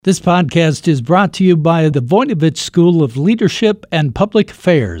This podcast is brought to you by the Voinovich School of Leadership and Public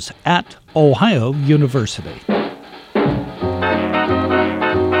Affairs at Ohio University.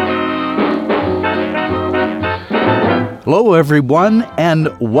 Hello, everyone, and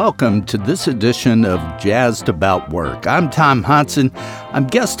welcome to this edition of Jazzed About Work. I'm Tom Hodson. I'm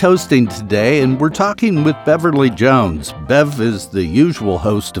guest hosting today, and we're talking with Beverly Jones. Bev is the usual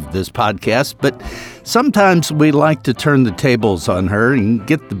host of this podcast, but sometimes we like to turn the tables on her and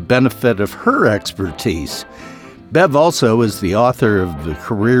get the benefit of her expertise. Bev also is the author of the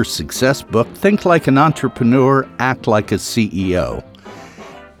career success book, Think Like an Entrepreneur, Act Like a CEO.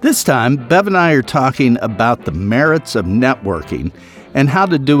 This time, Bev and I are talking about the merits of networking and how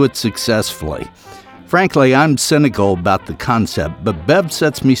to do it successfully. Frankly, I'm cynical about the concept, but Bev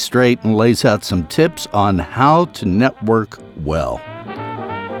sets me straight and lays out some tips on how to network well.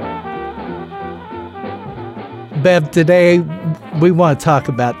 Bev, today we want to talk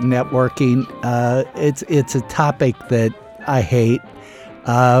about networking. It's a topic that I hate.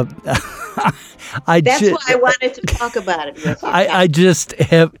 That's why I wanted to talk about it with you. I just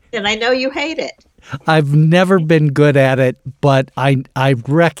have... And I know you hate it. I've never been good at it, but I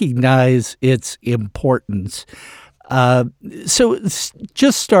recognize its importance. So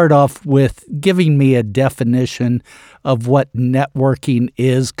just start off with giving me a definition of what networking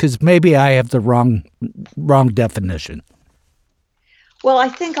is, because maybe I have the wrong definition. Well, I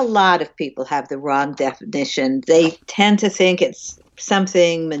think a lot of people have the wrong definition. They tend to think it's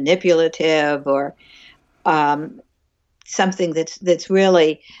something manipulative or something that's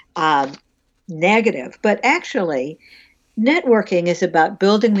really negative. But actually, networking is about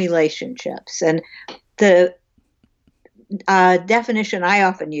building relationships. And the definition I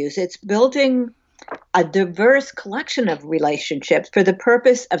often use, it's building a diverse collection of relationships for the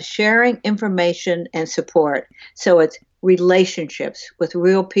purpose of sharing information and support. So it's relationships with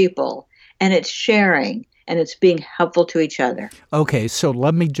real people, and it's sharing, and it's being helpful to each other. Okay, so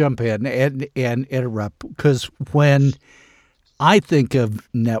let me jump in and interrupt, because when I think of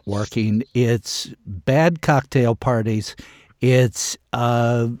networking, it's bad cocktail parties, it's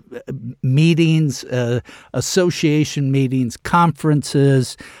meetings, association meetings,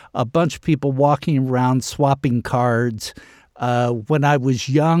 conferences, a bunch of people walking around swapping cards. When I was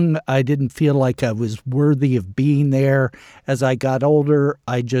young, I didn't feel like I was worthy of being there. As I got older,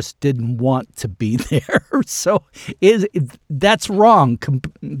 I just didn't want to be there. So that's wrong,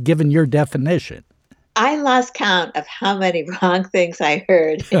 given your definition. I lost count of how many wrong things I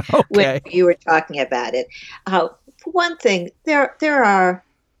heard when you were talking about it. For one thing, there are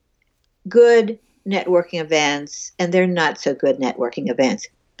good networking events, and there are not so good networking events.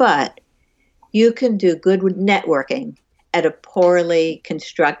 But you can do good networking at a poorly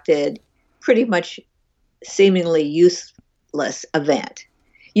constructed, pretty much seemingly useless event.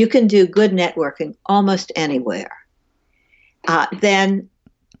 You can do good networking almost anywhere. Then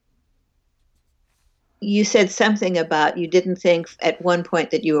you said something about you didn't think at one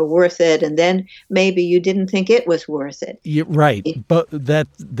point that you were worth it, and then maybe you didn't think it was worth it. You're right, but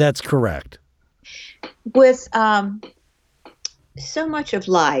that's correct. With so much of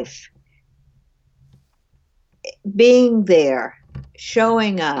life, being there,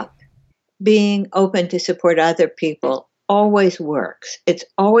 showing up, being open to support other people always works. It's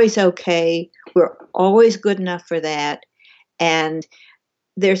always okay. We're always good enough for that. And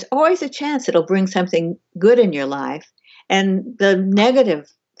there's always a chance it'll bring something good in your life. And the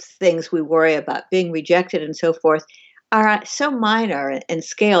negative things we worry about, being rejected and so forth, are so minor in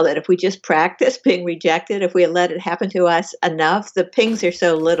scale that if we just practice being rejected, if we let it happen to us enough, the pings are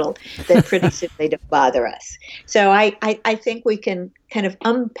so little that pretty soon they don't bother us. So I think we can kind of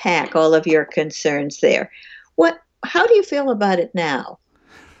unpack all of your concerns there. How do you feel about it now?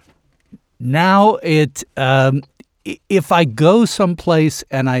 Now if I go someplace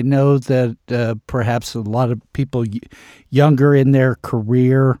and I know that perhaps a lot of people younger in their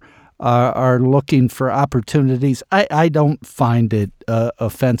career are looking for opportunities, I don't find it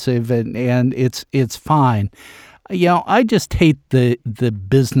offensive, and it's fine. I just hate the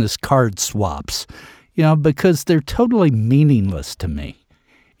business card swaps, because they're totally meaningless to me.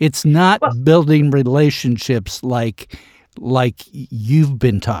 It's not building relationships like you've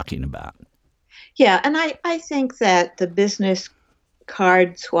been talking about. Yeah, and I think that the business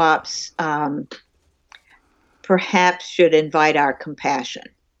card swaps perhaps should invite our compassion.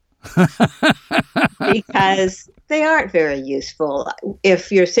 because they aren't very useful.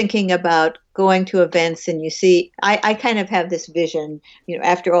 If you're thinking about going to events and you see, I kind of have this vision,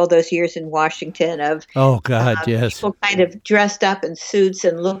 after all those years in Washington of Oh, God, yes. people kind of dressed up in suits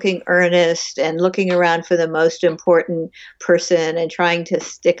and looking earnest and looking around for the most important person and trying to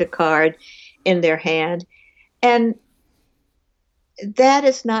stick a card in their hand. And that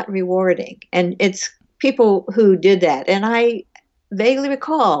is not rewarding. And it's people who did that. And I vaguely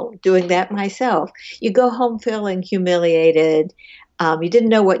recall doing that myself. You go home feeling humiliated. You didn't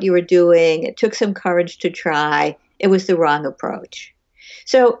know what you were doing. It took some courage to try. It was the wrong approach.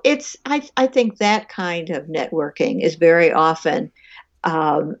 So I think that kind of networking is very often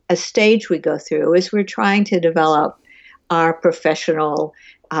a stage we go through as we're trying to develop our professional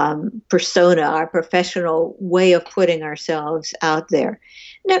persona, our professional way of putting ourselves out there.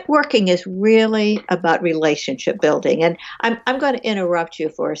 Networking is really about relationship building. And I'm going to interrupt you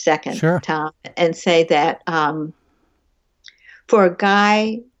for a second, Sure. Tom, and say that for a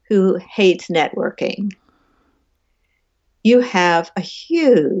guy who hates networking, you have a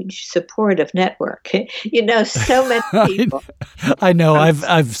huge supportive network. So many people. I know.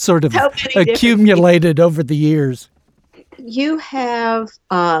 I've sort of So many accumulated over the years. You have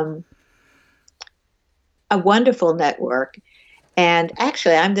a wonderful network. And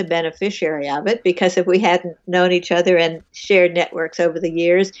actually, I'm the beneficiary of it, because if we hadn't known each other and shared networks over the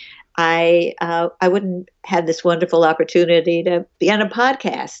years, I wouldn't have this wonderful opportunity to be on a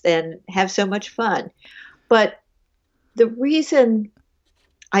podcast and have so much fun. But the reason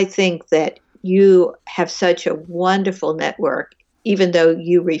I think that you have such a wonderful network, even though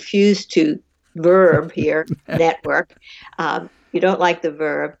you refuse to verb here, network, you don't like the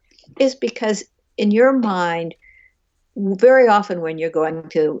verb, is because in your mind, very often when you're going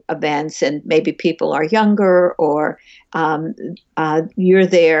to events and maybe people are younger, or you're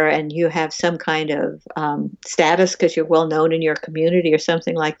there and you have some kind of status because you're well known in your community or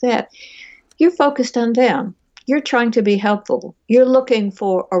something like that, you're focused on them. You're trying to be helpful. You're looking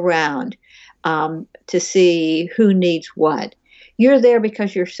for around to see who needs what. You're there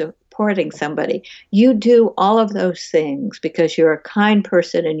because you're supporting somebody. You do all of those things because you're a kind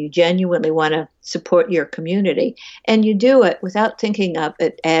person and you genuinely want to support your community. And you do it without thinking of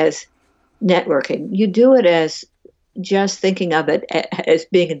it as networking. You do it as just thinking of it as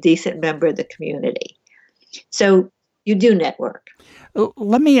being a decent member of the community. So you do network.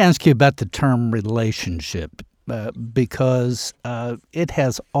 Let me ask you about the term relationship, because it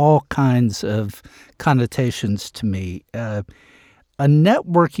has all kinds of connotations to me. A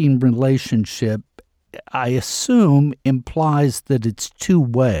networking relationship, I assume, implies that it's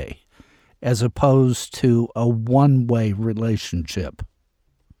two-way as opposed to a one-way relationship.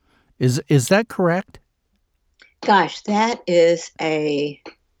 Is that correct? Gosh, that is a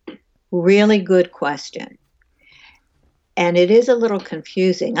really good question. And it is a little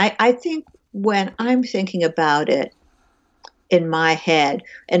confusing. I think when I'm thinking about it in my head,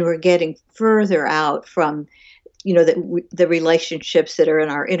 and we're getting further out from, the relationships that are in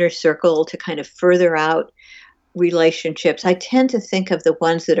our inner circle to kind of further out relationships, I tend to think of the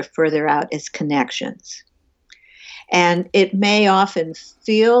ones that are further out as connections. And it may often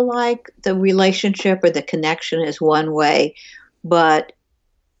feel like the relationship or the connection is one way, but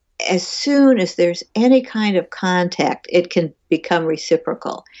as soon as there's any kind of contact, it can become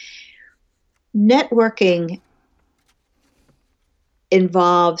reciprocal. Networking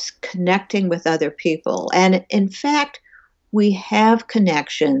involves connecting with other people. And in fact, we have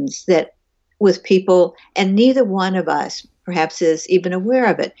connections that with people, and neither one of us perhaps is even aware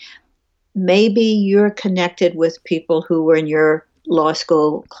of it. Maybe you're connected with people who were in your law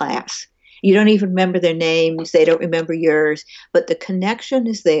school class. You don't even remember their names. They don't remember yours, but the connection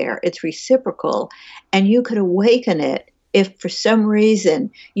is there. It's reciprocal, and you could awaken it if for some reason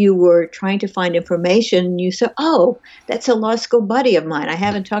you were trying to find information and you said, oh, that's a law school buddy of mine. I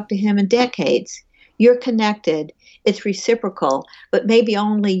haven't talked to him in decades. You're connected. It's reciprocal, but maybe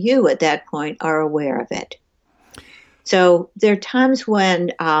only you at that point are aware of it. So there are times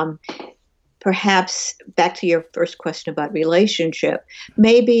when perhaps back to your first question about relationship,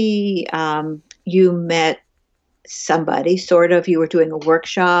 maybe you met somebody, sort of, you were doing a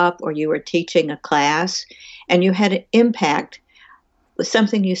workshop or you were teaching a class, and you had an impact with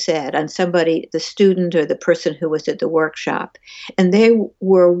something you said on somebody, the student or the person who was at the workshop, and they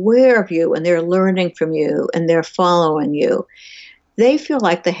were aware of you and they're learning from you and they're following you. They feel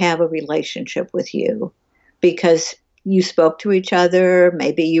like they have a relationship with you because you spoke to each other,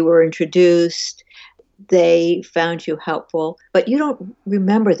 maybe you were introduced, they found you helpful, but you don't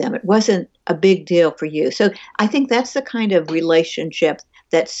remember them. It wasn't a big deal for you. So I think that's the kind of relationship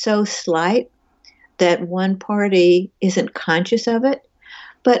that's so slight that one party isn't conscious of it.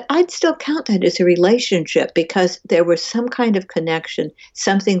 But I'd still count that as a relationship because there was some kind of connection,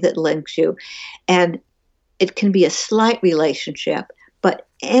 something that links you. And it can be a slight relationship, but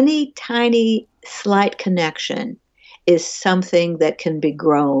any tiny slight connection is something that can be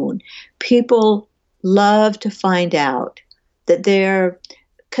grown. People love to find out that they're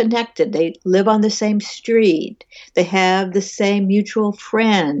connected. They live on the same street. They have the same mutual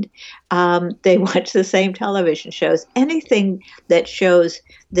friend. They watch the same television shows. Anything that shows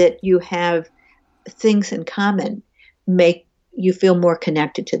that you have things in common make you feel more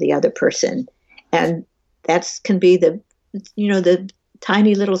connected to the other person. And that can be the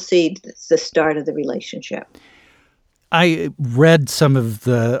tiny little seed that's the start of the relationship. I read some of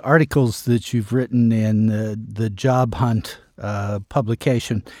the articles that you've written in the Job Hunt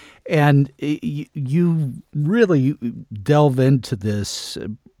publication, and you really delve into this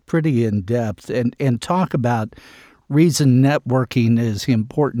pretty in depth and talk about reason networking is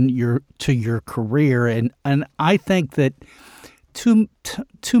important to your career. And I think that too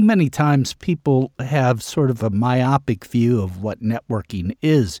many times people have sort of a myopic view of what networking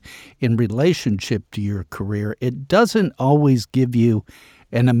is in relationship to your career. It doesn't always give you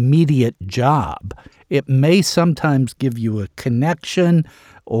an immediate job. It may sometimes give you a connection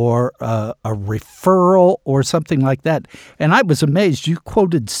or a referral or something like that. And I was amazed. You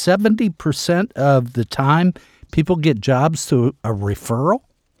quoted 70% of the time people get jobs through a referral?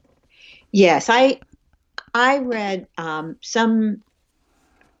 Yes, I read some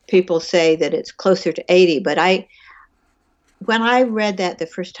people say that it's closer to 80, but when I read that the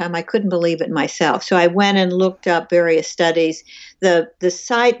first time, I couldn't believe it myself. So I went and looked up various studies. The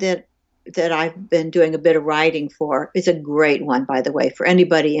site that I've been doing a bit of writing for is a great one, by the way, for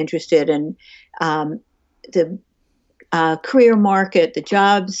anybody interested in the career market, the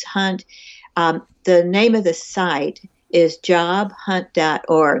jobs hunt. The name of the site is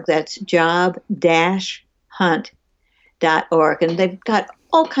jobhunt.org. That's job-hunt.org. And they've got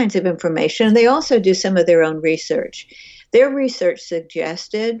all kinds of information. And they also do some of their own research. Their research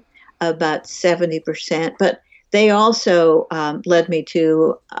suggested about 70%, but they also led me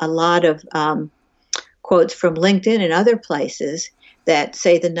to a lot of quotes from LinkedIn and other places that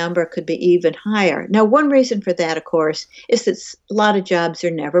say the number could be even higher. Now, one reason for that, of course, is that a lot of jobs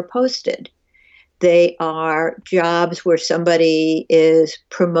are never posted. They are jobs where somebody is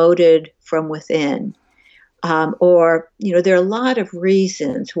promoted from within. Or, there are a lot of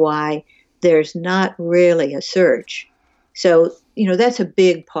reasons why there's not really a search. So, that's a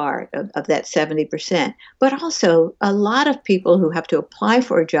big part of that 70%. But also, a lot of people who have to apply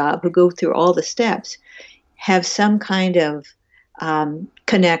for a job, who go through all the steps, have some kind of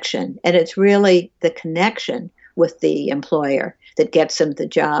connection. And it's really the connection with the employer that gets them the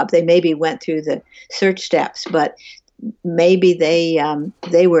job. They maybe went through the search steps, but maybe they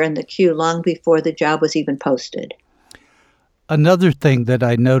were in the queue long before the job was even posted. Another thing that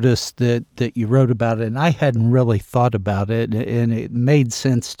I noticed that you wrote about, and I hadn't really thought about it, and it made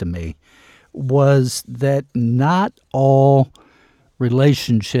sense to me, was that not all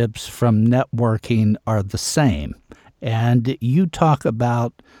relationships from networking are the same. And you talk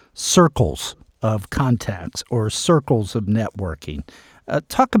about circles of contacts or circles of networking.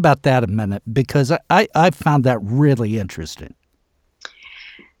 Talk about that a minute, because I found that really interesting.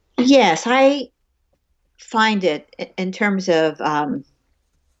 Yes, I find it in terms of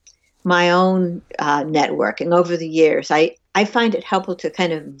my own networking over the years. I find it helpful to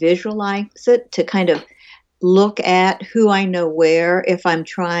kind of visualize it, to kind of look at who I know where if I'm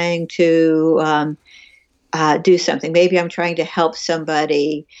trying to do something. Maybe I'm trying to help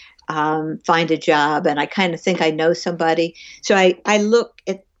somebody find a job, and I kind of think I know somebody. So I look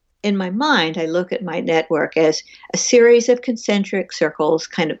at, in my mind, I look at my network as a series of concentric circles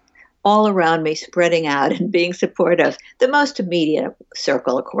kind of all around me, spreading out and being supportive. The most immediate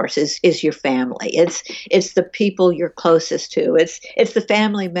circle, of course, is your family. It's the people you're closest to. It's the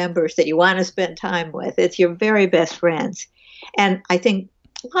family members that you want to spend time with. It's your very best friends. And I think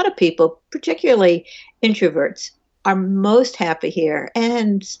a lot of people, particularly introverts, are most happy here.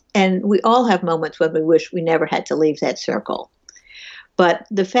 And we all have moments when we wish we never had to leave that circle. But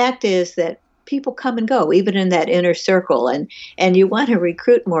the fact is that people come and go, even in that inner circle. And you want to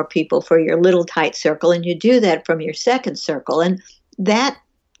recruit more people for your little tight circle. And you do that from your second circle. And that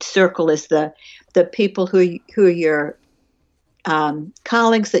circle is the people who are your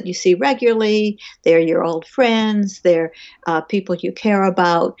colleagues that you see regularly. They're your old friends. They're people you care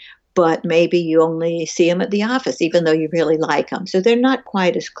about. But maybe you only see them at the office, even though you really like them. So they're not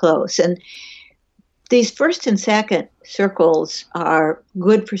quite as close. And these first and second circles are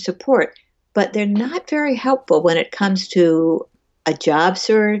good for support, but they're not very helpful when it comes to a job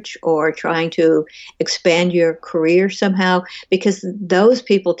search or trying to expand your career somehow, because those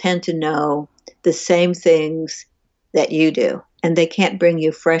people tend to know the same things that you do, and they can't bring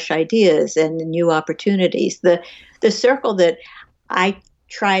you fresh ideas and new opportunities. The circle that I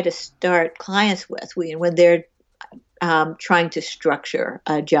try to start clients with when they're trying to structure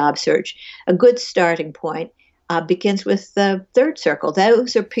a job search, a good starting point begins with the third circle.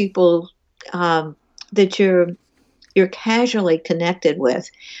 Those are people that you're casually connected with.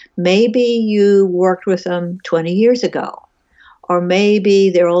 Maybe you worked with them 20 years ago, or maybe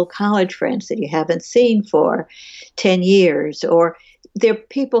they're old college friends that you haven't seen for 10 years, or they're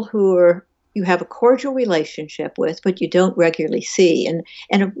people you have a cordial relationship with, but you don't regularly see. And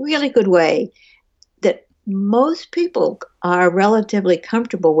a really good way that most people are relatively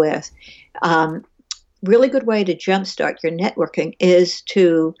comfortable with, really good way to jumpstart your networking is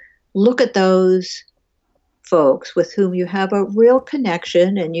to look at those folks with whom you have a real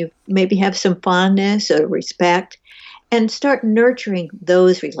connection and you maybe have some fondness or respect, and start nurturing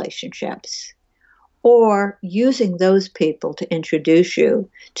those relationships, or using those people to introduce you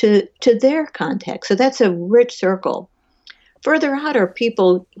to their context. So that's a rich circle. Further out are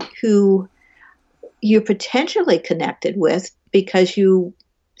people who you're potentially connected with because you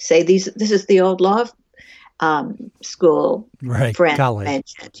say this is the old law school friend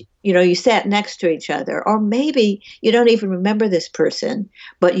mentioned. You sat next to each other, or maybe you don't even remember this person,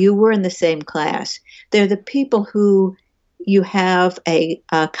 but you were in the same class. They're the people who you have a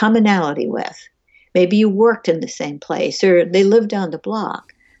commonality with. Maybe you worked in the same place, or they live down the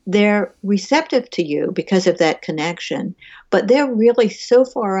block. They're receptive to you because of that connection, but they're really so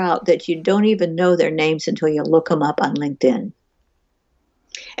far out that you don't even know their names until you look them up on LinkedIn.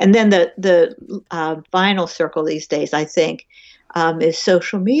 And then the final circle these days, I think, is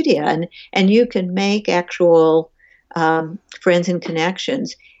social media. And you can make actual friends and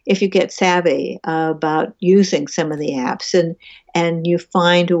connections if you get savvy about using some of the apps, and you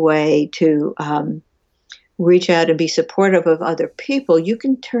find a way to reach out and be supportive of other people. You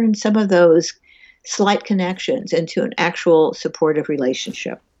can turn some of those slight connections into an actual supportive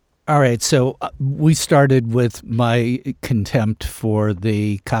relationship. All right, so we started with my contempt for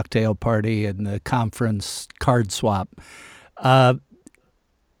the cocktail party and the conference card swap.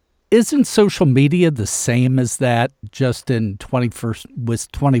 Isn't social media the same as that, just in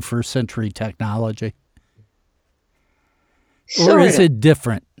 21st century technology? Or is it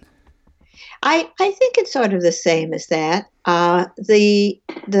different? I think it's sort of the same as that.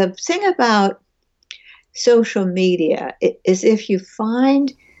 The thing about social media is if you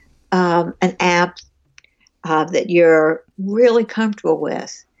find an app that you're really comfortable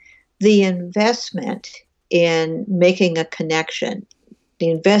with, the investment in making a connection,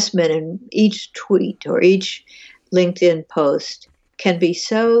 the investment in each tweet or each LinkedIn post can be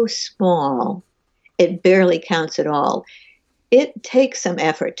so small, it barely counts at all. It takes some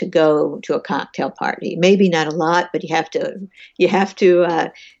effort to go to a cocktail party. Maybe not a lot, but you have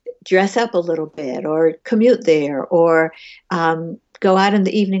to dress up a little bit, or commute there, or go out in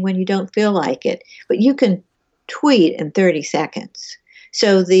the evening when you don't feel like it. But you can tweet in 30 seconds.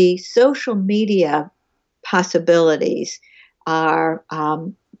 So the social media possibilities are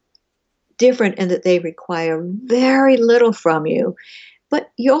different in that they require very little from you,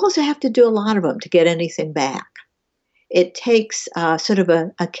 but you also have to do a lot of them to get anything back. It takes sort of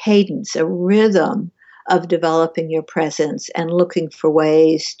a cadence, a rhythm of developing your presence and looking for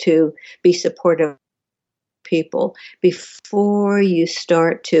ways to be supportive of people before you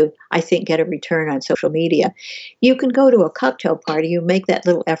start to, I think, get a return on social media. You can go to a cocktail party, you make that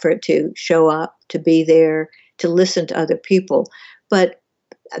little effort to show up, to be there, to listen to other people, but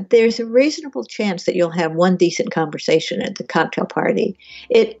there's a reasonable chance that you'll have one decent conversation at the cocktail party.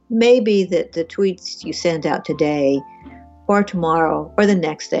 It may be that the tweets you send out today or tomorrow or the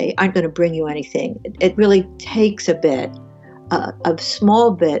next day aren't going to bring you anything. It really takes a bit, a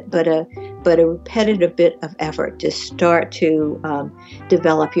small bit, but a repetitive bit of effort to start to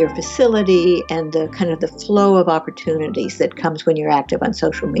develop your facility and the kind of the flow of opportunities that comes when you're active on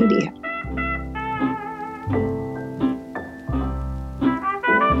social media.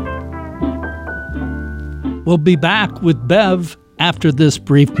 We'll be back with Bev after this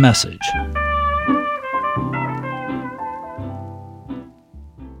brief message.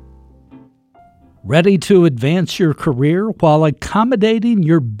 Ready to advance your career while accommodating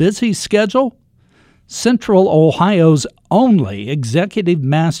your busy schedule? Central Ohio's only Executive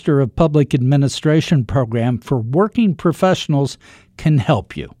Master of Public Administration program for working professionals can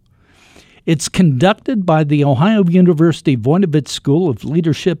help you. It's conducted by the Ohio University Voinovich School of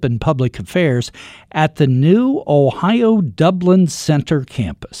Leadership and Public Affairs at the new Ohio Dublin Center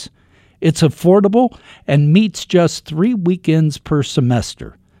campus. It's affordable and meets just 3 weekends per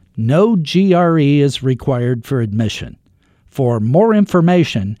semester. No GRE is required for admission. For more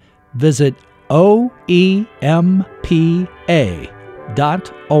information, visit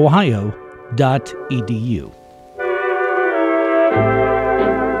oempa.ohio.edu.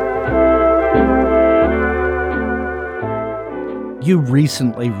 You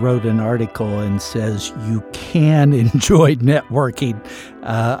recently wrote an article and says you can enjoy networking.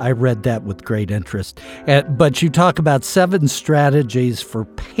 I read that with great interest. But you talk about 7 strategies for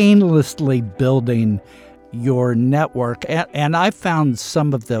painlessly building your network. And I found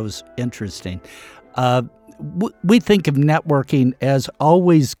some of those interesting. We think of networking as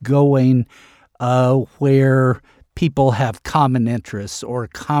always going where people have common interests or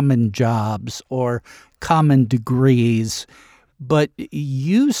common jobs or common degrees. But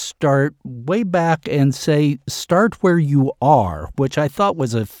you start way back and say, start where you are, which I thought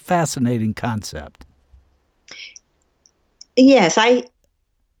was a fascinating concept. Yes, I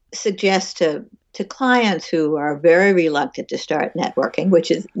suggest to clients who are very reluctant to start networking,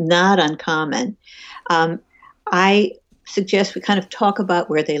 which is not uncommon, I suggest we kind of talk about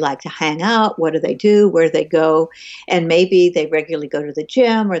where they like to hang out, what do they do, where do they go, and maybe they regularly go to the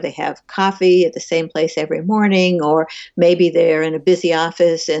gym or they have coffee at the same place every morning, or maybe they're in a busy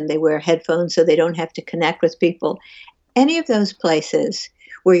office and they wear headphones so they don't have to connect with people. Any of those places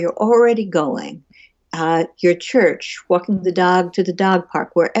where you're already going, your church, walking the dog to the dog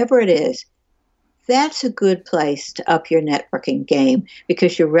park, wherever it is, that's a good place to up your networking game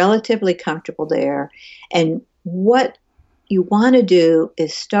because you're relatively comfortable there. And what you want to do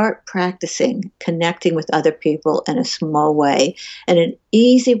is start practicing connecting with other people in a small way. And an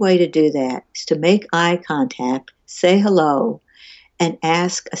easy way to do that is to make eye contact, say hello, and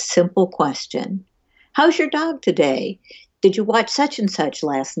ask a simple question. How's your dog today? Did you watch such and such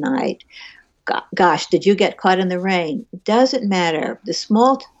last night? Gosh, did you get caught in the rain? It doesn't matter. The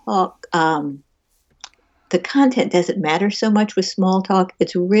small talk, the content doesn't matter so much with small talk.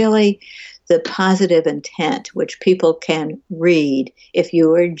 It's really the positive intent, which people can read if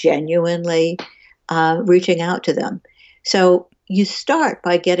you are genuinely reaching out to them. So you start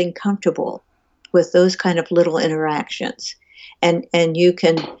by getting comfortable with those kind of little interactions, and you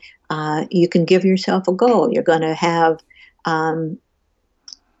can give yourself a goal. You're going to have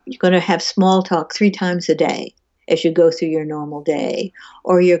small talk 3 times a day as you go through your normal day,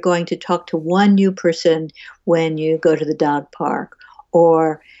 or you're going to talk to one new person when you go to the dog park,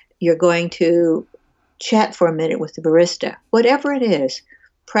 or you're going to chat for a minute with the barista. Whatever it is,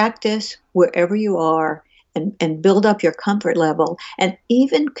 practice wherever you are and build up your comfort level. And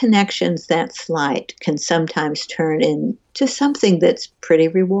even connections that slight can sometimes turn into something that's pretty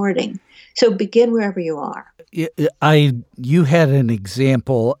rewarding. So begin wherever you are. You had an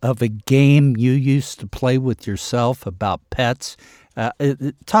example of a game you used to play with yourself about pets.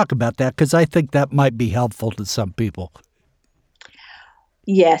 Talk about that, because I think that might be helpful to some people.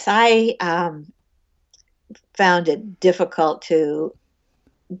 Yes, I found it difficult to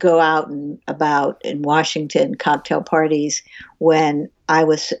go out and about in Washington, cocktail parties, when I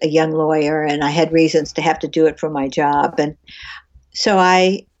was a young lawyer and I had reasons to have to do it for my job. And so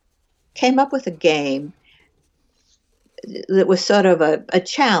I came up with a game that was sort of a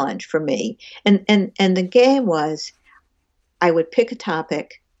challenge for me. And the game was, I would pick a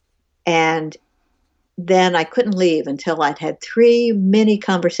topic, and then I couldn't leave until I'd had 3 mini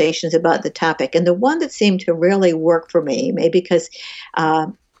conversations about the topic. And the one that seemed to really work for me, maybe because,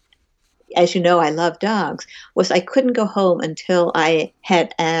 as you know, I love dogs, was I couldn't go home until I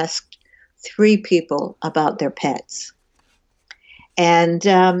had asked 3 people about their pets. And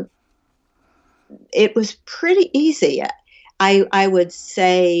it was pretty easy. I would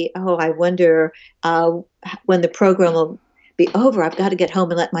say, oh, I wonder when the program will be over, I've got to get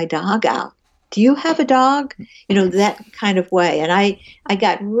home and let my dog out. Do you have a dog? You know, that kind of way. And I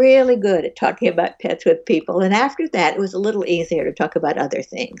got really good at talking about pets with people. And after that, it was a little easier to talk about other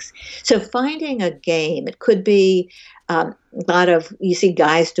things. So finding a game, it could be a lot of, you see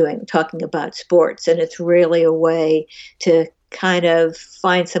guys talking about sports, and it's really a way to kind of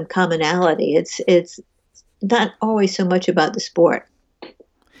find some commonality. It's not always so much about the sport.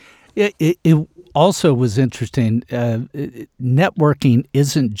 It also was interesting. Networking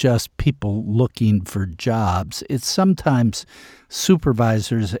isn't just people looking for jobs. It's sometimes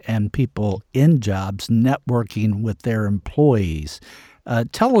supervisors and people in jobs networking with their employees.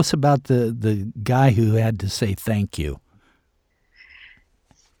 Tell us about the guy who had to say thank you.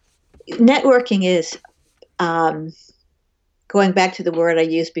 networking is, going back to the word I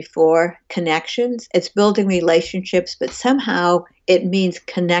used before, connections. It's building relationships, but somehow it means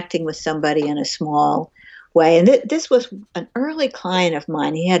connecting with somebody in a small way. And this was an early client of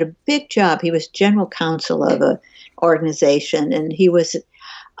mine. He had a big job. He was general counsel of an organization, and he was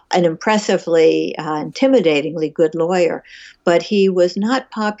an impressively, intimidatingly good lawyer, but he was not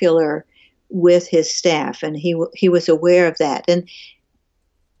popular with his staff, and he was aware of that. And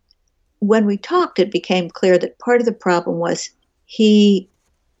when we talked, it became clear that part of the problem was he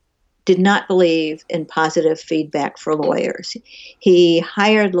did not believe in positive feedback for lawyers. He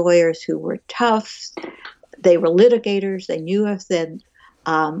hired lawyers who were tough. They were litigators. They knew if they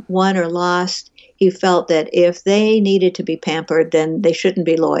won or lost. He felt that if they needed to be pampered, then they shouldn't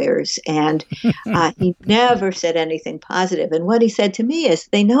be lawyers. And he never said anything positive. And what he said to me is,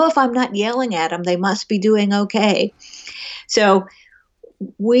 they know if I'm not yelling at them, they must be doing okay. So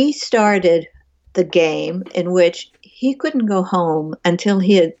we started the game in which he couldn't go home until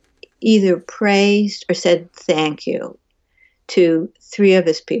he had either praised or said thank you to 3 of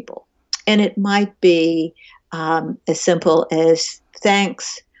his people. And it might be as simple as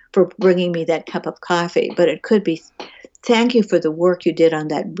thanks for bringing me that cup of coffee, but it could be thank you for the work you did on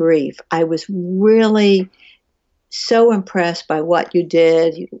that brief. I was really so impressed by what you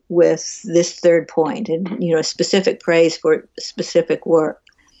did with this third point, and specific praise for specific work.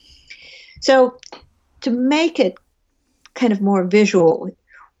 So to make it kind of more visual,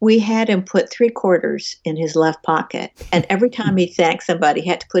 we had him put 3 quarters in his left pocket, and every time he thanked somebody, he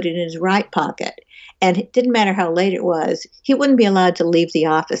had to put it in his right pocket. And it didn't matter how late it was, he wouldn't be allowed to leave the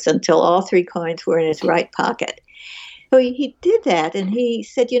office until all 3 coins were in his right pocket. So he did that, and he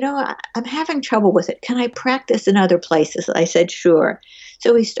said, I'm having trouble with it. Can I practice in other places? I said, sure.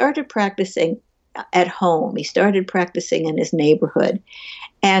 So he started practicing at home. He started practicing in his neighborhood.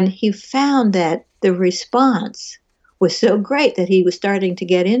 And he found that the response was so great that he was starting to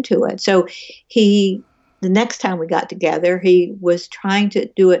get into it. So the next time we got together, he was trying to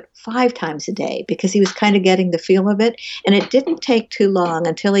do it 5 times a day because he was kind of getting the feel of it. And it didn't take too long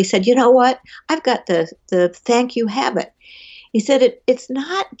until he said, you know what? I've got the thank you habit. He said it's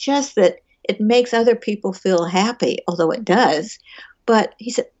not just that it makes other people feel happy, although it does, but he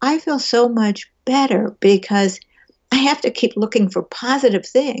said, I feel so much better because I have to keep looking for positive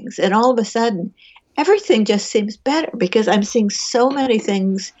things. And all of a sudden, everything just seems better because I'm seeing so many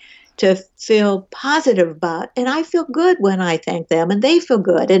things to feel positive about. And I feel good when I thank them and they feel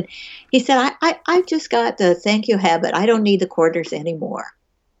good. And he said, I just got the thank you habit. I don't need the quarters anymore.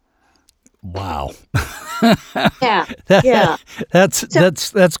 Wow. Yeah. That's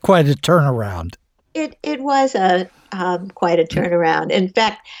quite a turnaround. It was quite a turnaround. In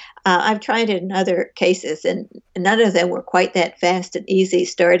fact, I've tried it in other cases, and none of them were quite that fast and easy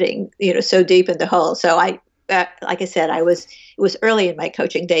starting, so deep in the hole. So like I said, it was early in my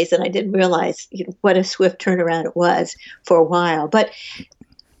coaching days, and I didn't realize what a swift turnaround it was for a while. But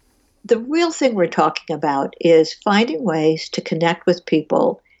the real thing we're talking about is finding ways to connect with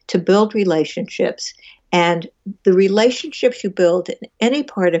people, to build relationships, and the relationships you build in any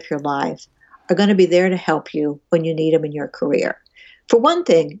part of your life are going to be there to help you when you need them in your career. For one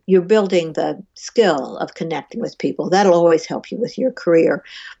thing, you're building the skill of connecting with people. That'll always help you with your career.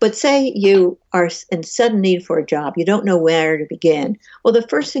 But say you are in sudden need for a job, you don't know where to begin. Well, the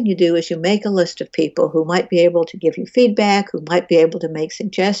first thing you do is you make a list of people who might be able to give you feedback, who might be able to make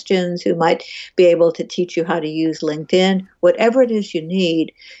suggestions, who might be able to teach you how to use LinkedIn. Whatever it is you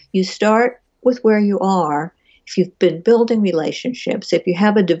need, you start with where you are. If you've been building relationships, if you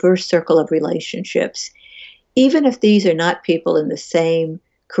have a diverse circle of relationships, even if these are not people in the same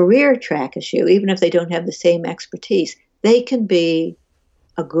career track as you, even if they don't have the same expertise, they can be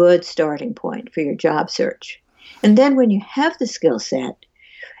a good starting point for your job search. And then when you have the skill set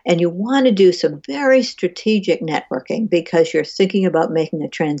and you want to do some very strategic networking because you're thinking about making a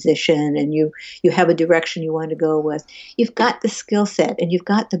transition and you have a direction you want to go with, you've got the skill set and you've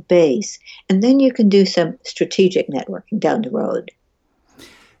got the base, and then you can do some strategic networking down the road.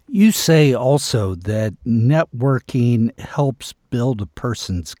 You say also that networking helps build a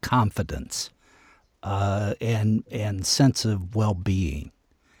person's confidence and sense of well-being.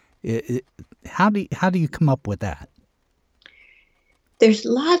 How do you come up with that? There's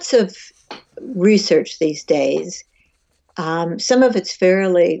lots of research these days. Some of it's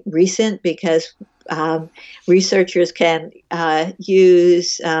fairly recent because researchers can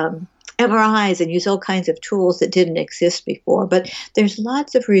use MRIs and use all kinds of tools that didn't exist before. But there's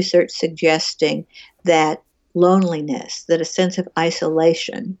lots of research suggesting that loneliness, that a sense of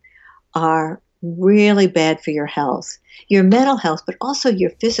isolation are really bad for your health, your mental health, but also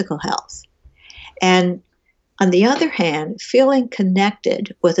your physical health. And on the other hand, feeling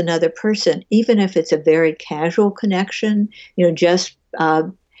connected with another person, even if it's a very casual connection, just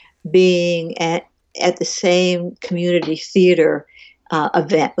being at the same community theater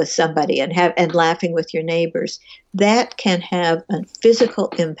event with somebody and laughing with your neighbors, that can have a physical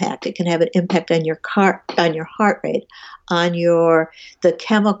impact. It can have an impact on your heart rate, on the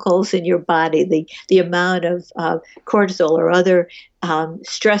chemicals in your body, the amount of cortisol or other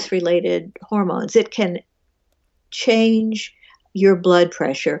stress related hormones. It can change your blood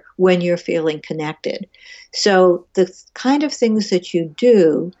pressure when you're feeling connected. So the kind of things that you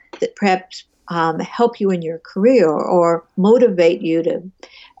do that perhaps help you in your career or motivate you to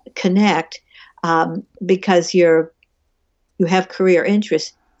connect because you have career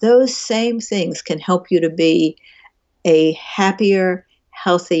interests, those same things can help you to be a happier,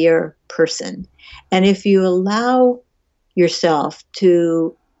 healthier person. And if you allow yourself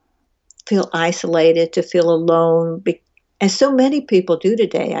to feel isolated, to feel alone, as so many people do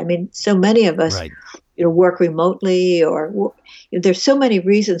today. I mean, so many of us right. Work remotely, or there's so many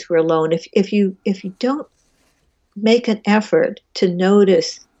reasons we're alone. If you don't make an effort to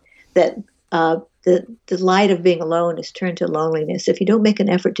notice that the light of being alone is turned to loneliness, if you don't make an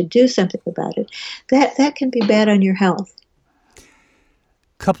effort to do something about it, that can be bad on your health.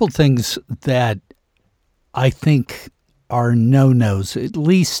 Couple things that I think are no-nos, at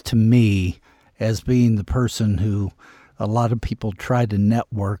least to me, as being the person who a lot of people try to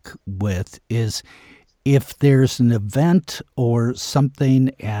network with, is if there's an event or something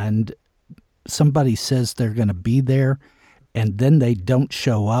and somebody says they're going to be there and then they don't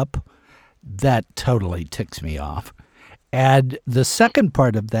show up, that totally ticks me off. And the second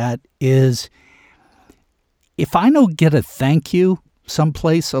part of that is if I don't get a thank you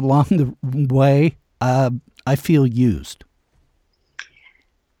someplace along the way, I feel used.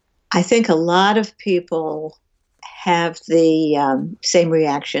 I think a lot of people have the same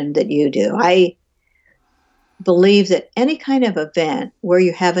reaction that you do. I believe that any kind of event where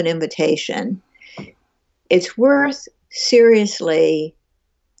you have an invitation, it's worth seriously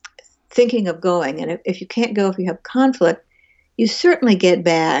thinking of going. And if you can't go, if you have conflict, you certainly get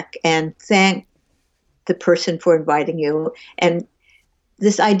back and thank the person for inviting you. And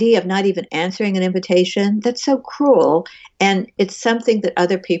this idea of not even answering an invitation, that's so cruel. And it's something that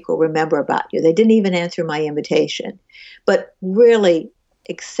other people remember about you. They didn't even answer my invitation. But really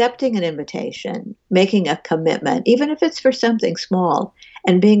accepting an invitation, making a commitment, even if it's for something small,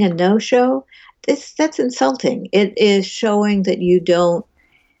 and being a no-show, that's insulting. It is showing that you don't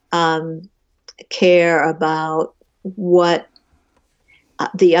care about what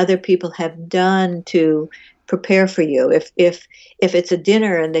the other people have done to prepare for you. If it's a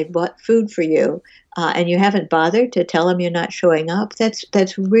dinner and they bought food for you and you haven't bothered to tell them you're not showing up,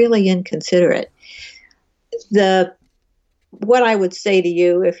 that's really inconsiderate. What I would say to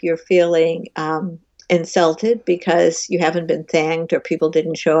you if you're feeling insulted because you haven't been thanked or people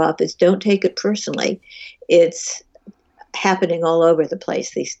didn't show up is don't take it personally. It's happening all over the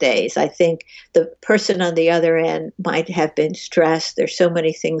place these days. I think the person on the other end might have been stressed. There's so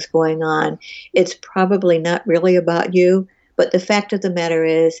many things going on. It's probably not really about you, but the fact of the matter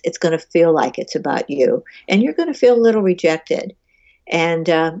is it's going to feel like it's about you, and you're going to feel a little rejected. And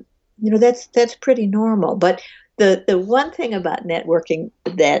that's pretty normal. But the one thing about networking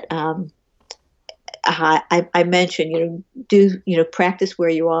that I mentioned, practice where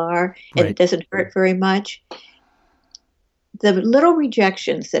you are, and It doesn't hurt very much. The little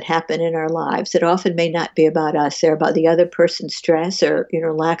rejections that happen in our lives that often may not be about us, they're about the other person's stress or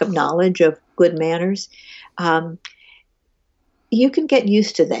lack of knowledge of good manners. You can get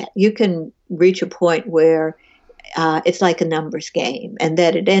used to that. You can reach a point where it's like a numbers game, and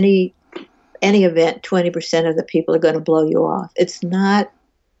that at any event, 20% of the people are going to blow you off. It's not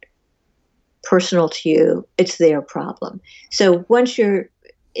personal to you. It's their problem. So once you're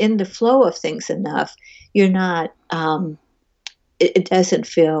in the flow of things enough, you're not. It doesn't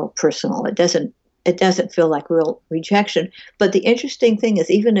feel personal. It doesn't feel like real rejection. But the interesting thing is,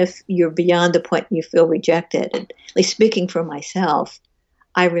 even if you're beyond the point you feel rejected, and at least speaking for myself,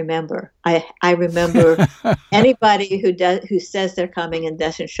 I remember. I remember anybody who says they're coming and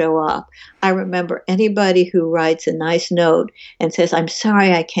doesn't show up. I remember anybody who writes a nice note and says, "I'm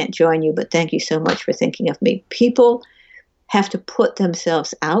sorry I can't join you, but thank you so much for thinking of me." People have to put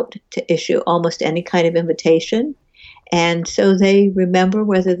themselves out to issue almost any kind of invitation. And so they remember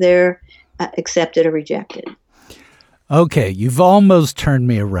whether they're accepted or rejected. Okay, you've almost turned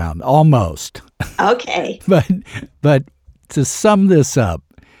me around, almost. Okay. But to sum this up,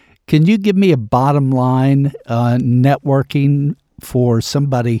 Can you give me a bottom line networking for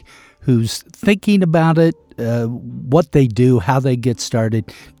somebody who's thinking about it, what they do, how they get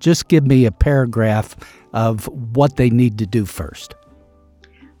started? Just give me a paragraph of what they need to do first.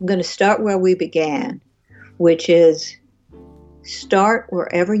 I'm going to start where we began, which is start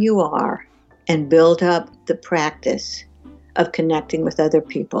wherever you are and build up the practice of connecting with other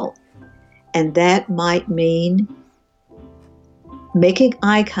people. And that might mean making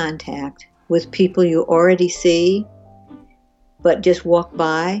eye contact with people you already see, but just walk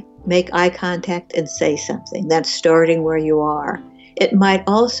by, make eye contact and say something. That's starting where you are. It might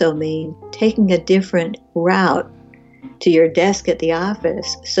also mean taking a different route to your desk at the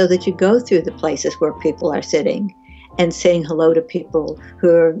office so that you go through the places where people are sitting and saying hello to people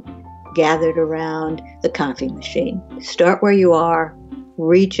who are gathered around the coffee machine. Start where you are,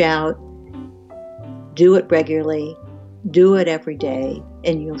 reach out, do it regularly, do it every day,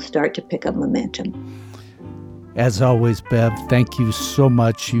 and you'll start to pick up momentum. As always, Bev, thank you so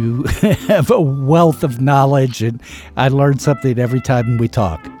much. You have a wealth of knowledge, and I learn something every time we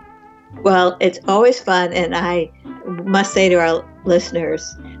talk. Well, it's always fun, and I must say to our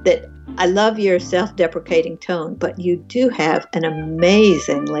listeners that I love your self-deprecating tone, but you do have an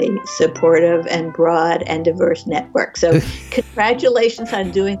amazingly supportive and broad and diverse network. So congratulations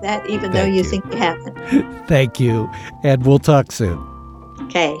on doing that, even though you think you haven't. Thank you, and we'll talk soon.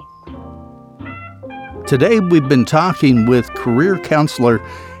 Okay. Today, we've been talking with career counselor,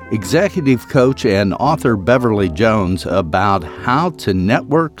 executive coach, and author Beverly Jones about how to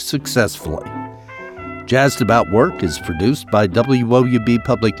network successfully. Jazzed About Work is produced by WOUB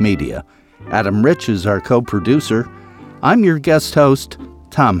Public Media. Adam Rich is our co-producer. I'm your guest host,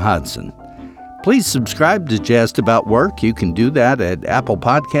 Tom Hudson. Please subscribe to Jazzed About Work. You can do that at Apple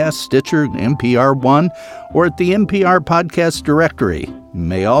Podcasts, Stitcher, NPR One, or at the NPR Podcast Directory. You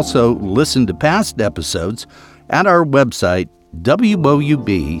may also listen to past episodes at our website,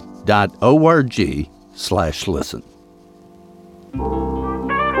 woub.org/listen.